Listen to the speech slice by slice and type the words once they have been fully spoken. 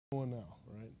going now,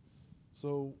 right?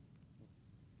 So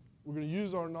we're going to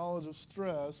use our knowledge of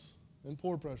stress and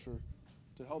pore pressure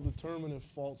to help determine if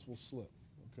faults will slip,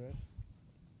 okay?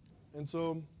 And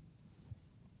so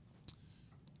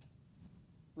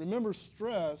remember,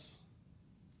 stress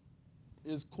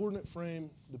is coordinate frame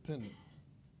dependent,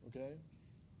 okay?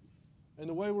 And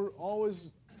the way we're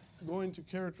always going to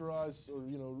characterize or,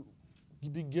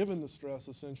 be given the stress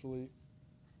essentially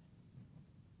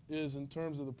is in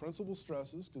terms of the principal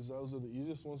stresses, because those are the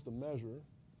easiest ones to measure,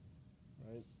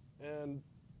 right? And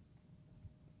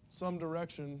some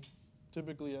direction,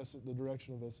 typically the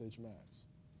direction of SH max.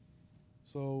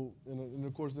 So, and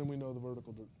of course, then we know the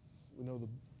vertical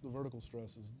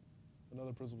stress is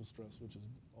another principal stress, which is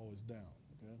always down,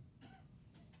 okay?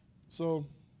 So,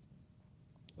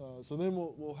 so then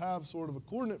we'll have sort of a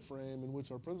coordinate frame in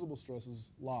which our principal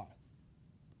stresses lie,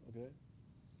 okay?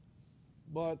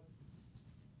 But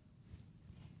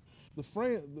the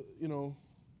frame,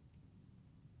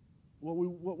 what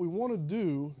we want to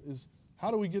do is, how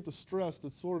do we get the stress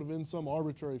that's sort of in some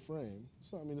arbitrary frame?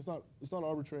 It's not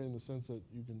arbitrary in the sense that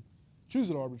you can choose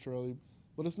it arbitrarily,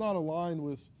 but it's not aligned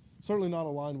with, certainly not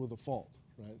aligned with a fault,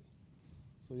 right?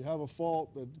 So you have a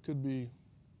fault that could be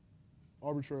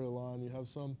arbitrarily aligned. You have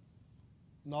some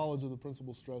knowledge of the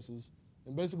principal stresses,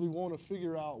 and basically want to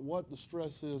figure out what the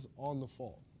stress is on the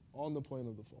fault, on the plane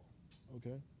of the fault,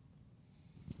 okay?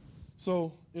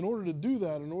 So in order to do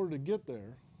that, in order to get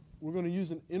there, we're going to use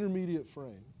an intermediate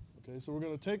frame. Okay, so we're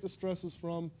going to take the stresses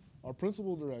from our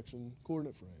principal direction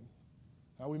coordinate frame,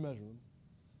 how we measure them,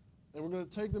 and we're going to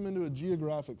take them into a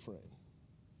geographic frame.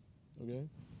 Okay,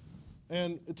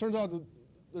 and it turns out that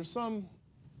there's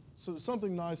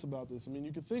something nice about this. I mean,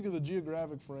 you can think of the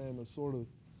geographic frame as sort of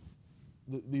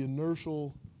the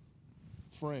inertial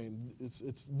frame.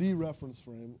 It's the reference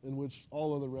frame in which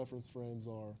all other reference frames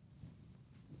are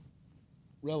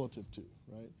relative to,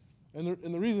 right? And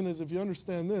the reason is, if you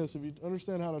understand this, if you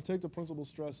understand how to take the principal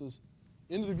stresses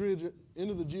into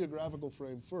the geographical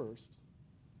frame first,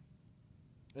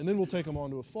 and then we'll take them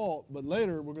onto a fault, but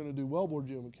later we're going to do wellbore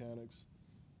geomechanics,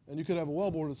 and you could have a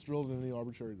wellbore that's drilled in any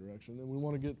arbitrary direction, and we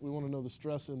want to know the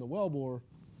stress in the wellbore.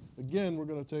 Again, we're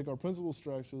going to take our principal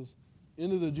stresses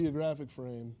into the geographic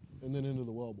frame and then into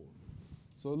the wellbore.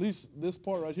 So at least this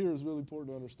part right here is really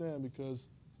important to understand, because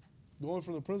going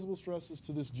from the principal stresses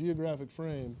to this geographic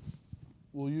frame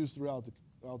we'll use throughout the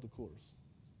course,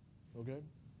 okay?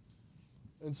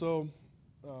 And so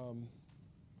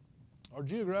our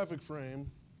geographic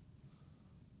frame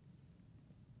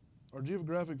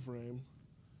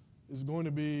is going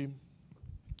to be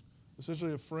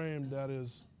essentially a frame that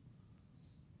is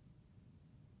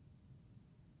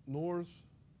north,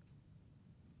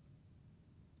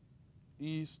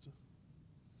 east,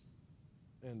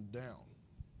 and down.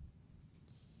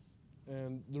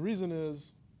 And the reason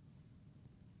is,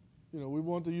 we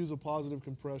want to use a positive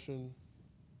compression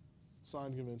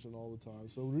sign convention all the time.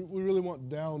 So we really want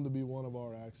down to be one of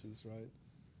our axes, right?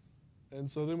 And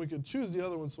so then we could choose the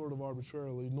other one sort of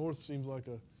arbitrarily. North seems like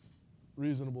a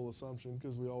reasonable assumption,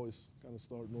 because we always kind of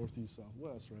start northeast,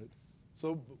 southwest, right?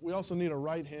 So we also need a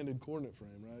right-handed coordinate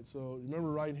frame, right? So you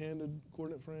remember right-handed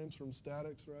coordinate frames from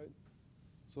statics, right?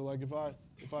 So like if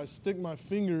I stick my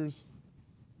fingers,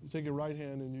 you take your right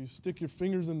hand and you stick your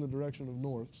fingers in the direction of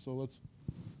north. So let's,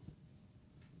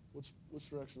 which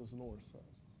direction is north?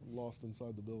 I'm lost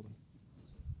inside the building.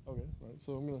 Okay, right.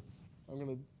 So I'm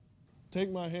gonna take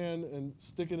my hand and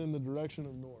stick it in the direction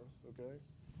of north. Okay,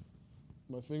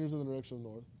 my fingers in the direction of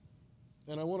north,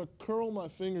 and I want to curl my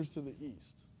fingers to the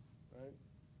east, right?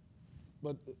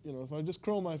 But if I just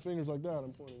curl my fingers like that,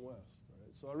 I'm pointing west,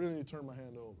 right? So I really need to turn my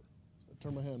hand over. So I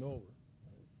turn my hand over,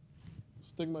 right?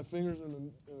 Stick my fingers in the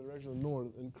direction of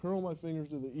north and curl my fingers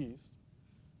to the east,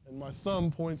 and my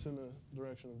thumb points in the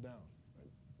direction of down,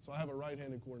 right? So I have a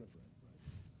right-handed coordinate frame, right?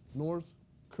 North,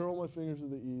 curl my fingers to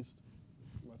the east,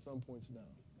 my thumb points down.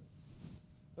 Right?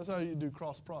 That's how you do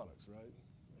cross products, right?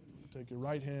 You take your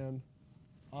right hand,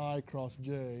 I cross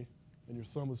J, and your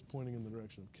thumb is pointing in the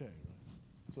direction of K,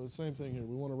 right? So it's the same thing here.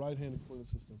 We want a right-handed coordinate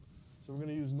system. So we're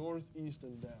going to use north, east,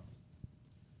 and down,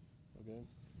 okay?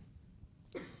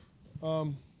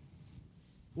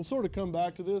 We'll sort of come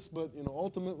back to this, but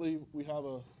ultimately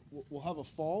we'll have a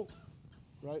fault,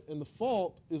 right? And the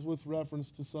fault is with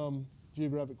reference to some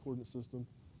geographic coordinate system.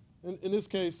 And in this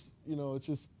case,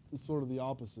 it's sort of the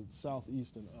opposite,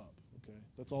 southeast and up, okay?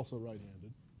 That's also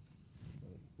right-handed.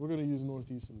 Right? We're going to use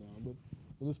northeast and down, but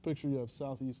in this picture you have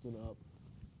southeast and up.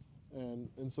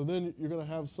 And so then you're going to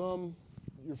have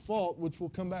your fault, which we'll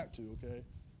come back to, okay?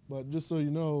 But just so you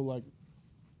know, like,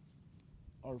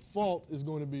 our fault is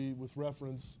going to be with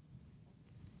reference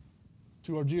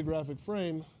to our geographic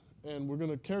frame, and we're going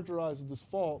to characterize this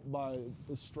fault by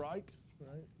the strike,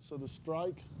 right? So the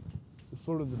strike is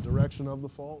sort of the direction of the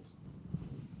fault.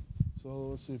 So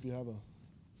let's see if you have if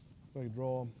I can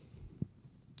draw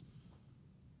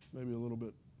maybe a little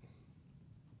bit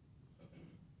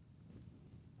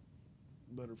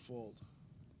better fault.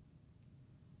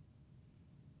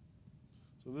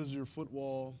 So this is your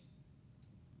footwall.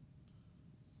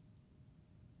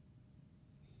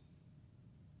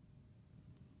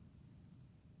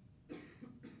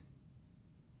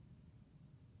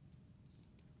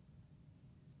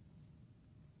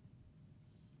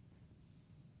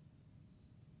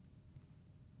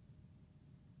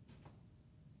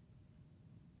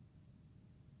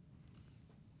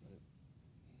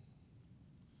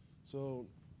 So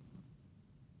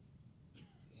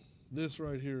this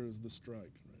right here is the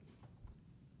strike, right?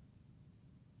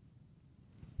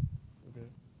 Okay.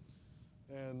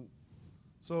 And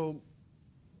so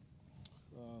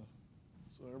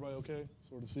everybody okay?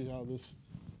 Sort of see how this,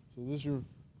 so this is your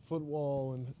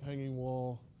footwall and hanging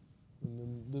wall, and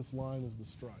then this line is the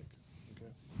strike,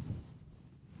 okay?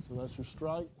 So that's your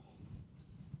strike.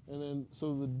 And then,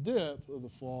 so the dip of the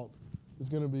fault is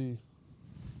going to be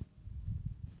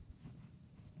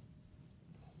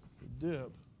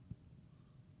dip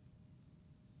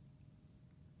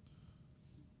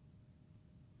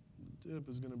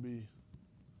is going to be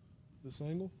this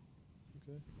angle,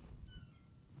 okay?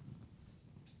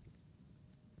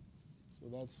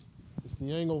 So it's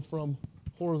the angle from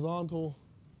horizontal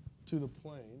to the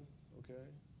plane, okay?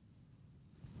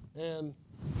 And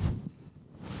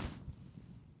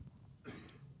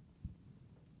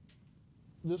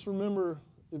just remember,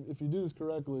 if you do this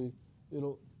correctly,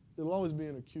 it'll always be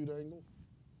an acute angle.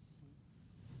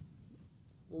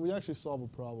 When we actually solve a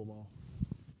problem, I'll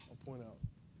point out.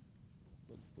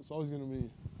 But it's always going to be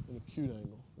an acute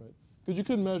angle, right? Because you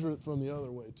could measure it from the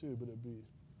other way too, but it'd be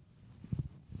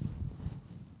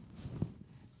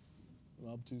an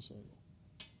obtuse angle.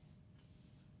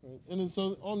 Right? And then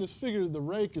so on this figure, the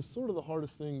rake is sort of the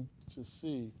hardest thing to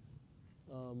see.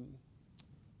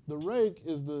 The rake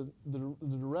is the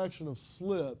direction of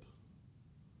slip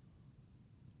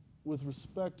with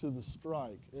respect to the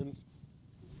strike. And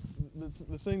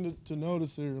the thing to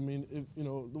notice here, I mean,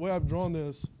 the way I've drawn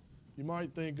this, you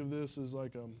might think of this as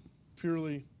like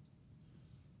purely,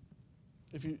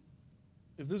 if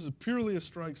this is purely a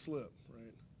strike slip,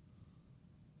 right?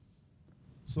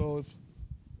 So if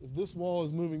this wall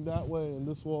is moving that way and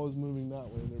this wall is moving that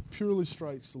way, and they're purely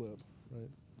strike slip, right?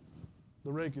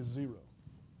 The rake is 0.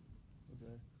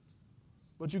 Okay?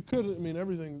 But you could, I mean,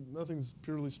 nothing's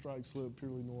purely strike slip,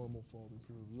 purely normal fault, and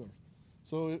purely reserve.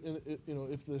 So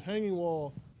if the hanging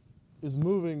wall is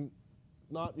moving,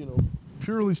 not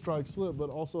purely strike slip, but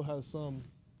also has some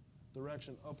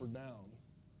direction up or down,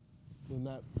 then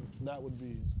that would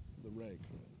be the rake.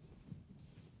 Right?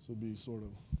 So it'd be sort of,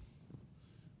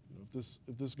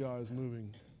 if this guy is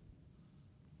moving,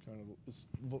 kind of its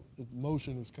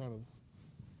motion is kind of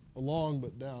along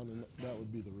but down, and that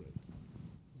would be the rake.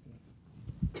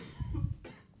 Okay.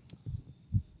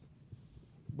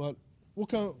 But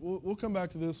we'll come back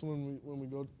to this when we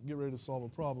go get ready to solve a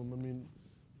problem. I mean,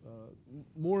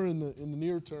 more in the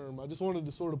near term, I just wanted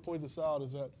to sort of point this out,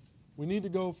 is that we need to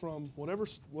go from whatever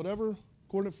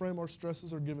coordinate frame our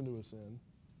stresses are given to us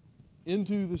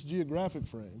into this geographic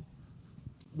frame,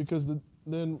 because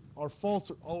then our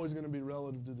faults are always going to be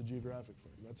relative to the geographic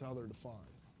frame. That's how they're defined.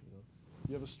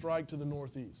 You have a strike to the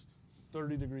northeast,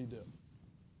 30-degree dip.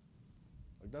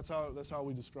 Like that's how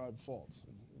we describe faults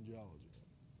in geology.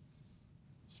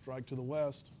 Strike to the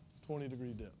west,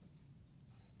 20-degree dip.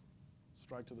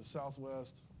 Strike to the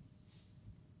southwest,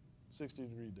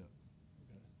 60-degree dip.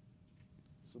 Okay.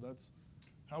 So that's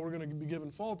how we're going to be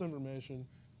given fault information,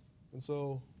 and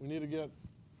so we need to get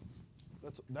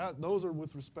those are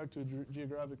with respect to a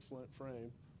geographic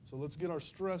frame. So let's get our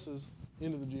stresses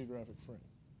into the geographic frame.